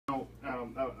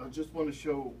I just want to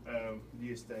show the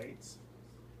estates.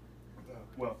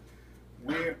 Well,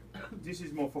 we're, this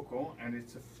is Montfaucon, and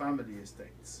it's a family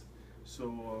estates.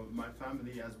 So my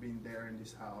family has been there in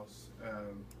this house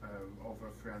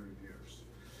over 300 years.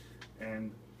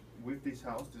 And with this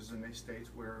house, there's an estate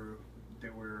where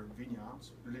there were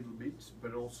vineyards, a little bit,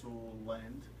 but also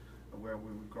land where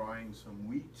we were growing some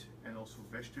wheat and also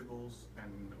vegetables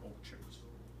and orchards.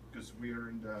 Because we're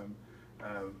in the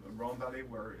Rhone Valley,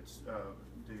 where it's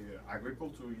the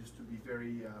agriculture used to be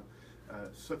very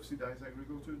subsidized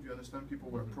agriculture. Do you understand?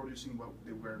 People were producing what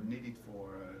they were needed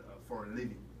for a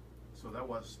living. So that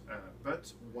was,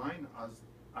 but wine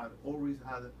had always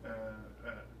had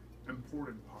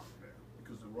important part there,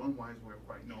 because the Rhone wines were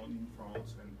quite known in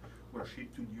France and were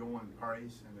shipped to Lyon and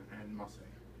Paris and Marseille.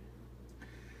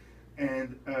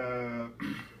 And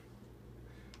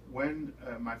when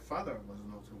my father was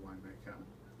not a winemaker,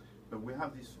 but we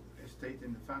have this estate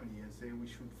in the family, and say we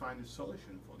should find a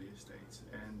solution for the estates.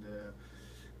 And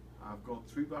I've got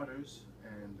three brothers,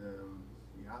 and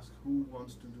we asked who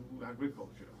wants to do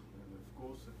agriculture. And of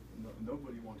course,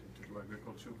 nobody wanted to do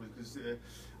agriculture, because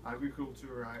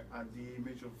agriculture had the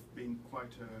image of being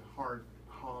quite a hard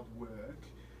work.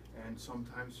 And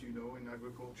sometimes, you know, in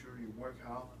agriculture you work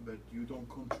hard, but you don't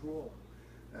control.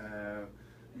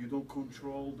 You don't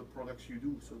control the products you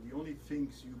do. So the only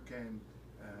things you can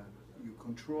you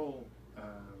control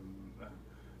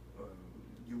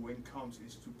your incomes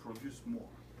is to produce more,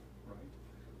 right?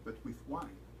 But with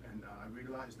wine, and I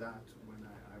realized that when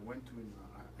I went to an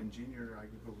engineer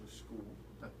agriculture school,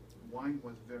 that wine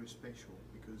was very special,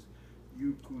 because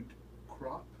you could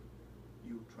crop,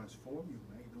 you transform, you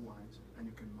make the wines, and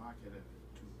you can market it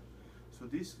too. So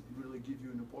this really gives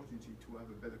you an opportunity to have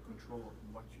a better control of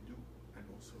what you do, and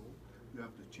also you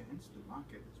have the chance, the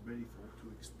market is ready to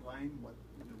explain what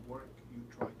the work you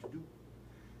try to do.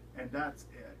 And that's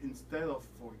instead of,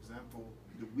 for example,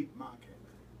 the wheat market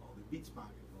or the beets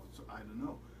market, or so I don't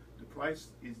know, the price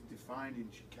is defined in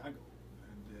Chicago,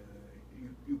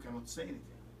 and you cannot say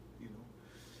anything, you know.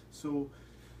 So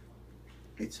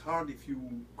it's hard if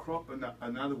you crop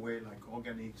another way, like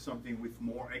organic, something with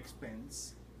more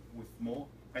expense, with more,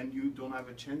 and you don't have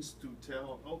a chance to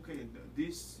tell, okay,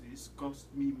 this is cost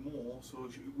me more, so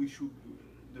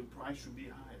the price should be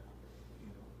higher, you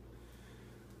know.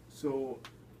 So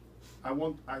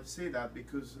I say that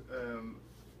because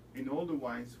in all the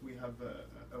wines we have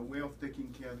a way of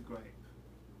taking care of the grape,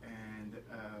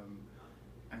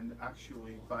 and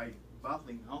actually by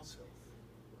bottling ourselves,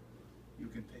 you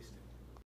can taste it.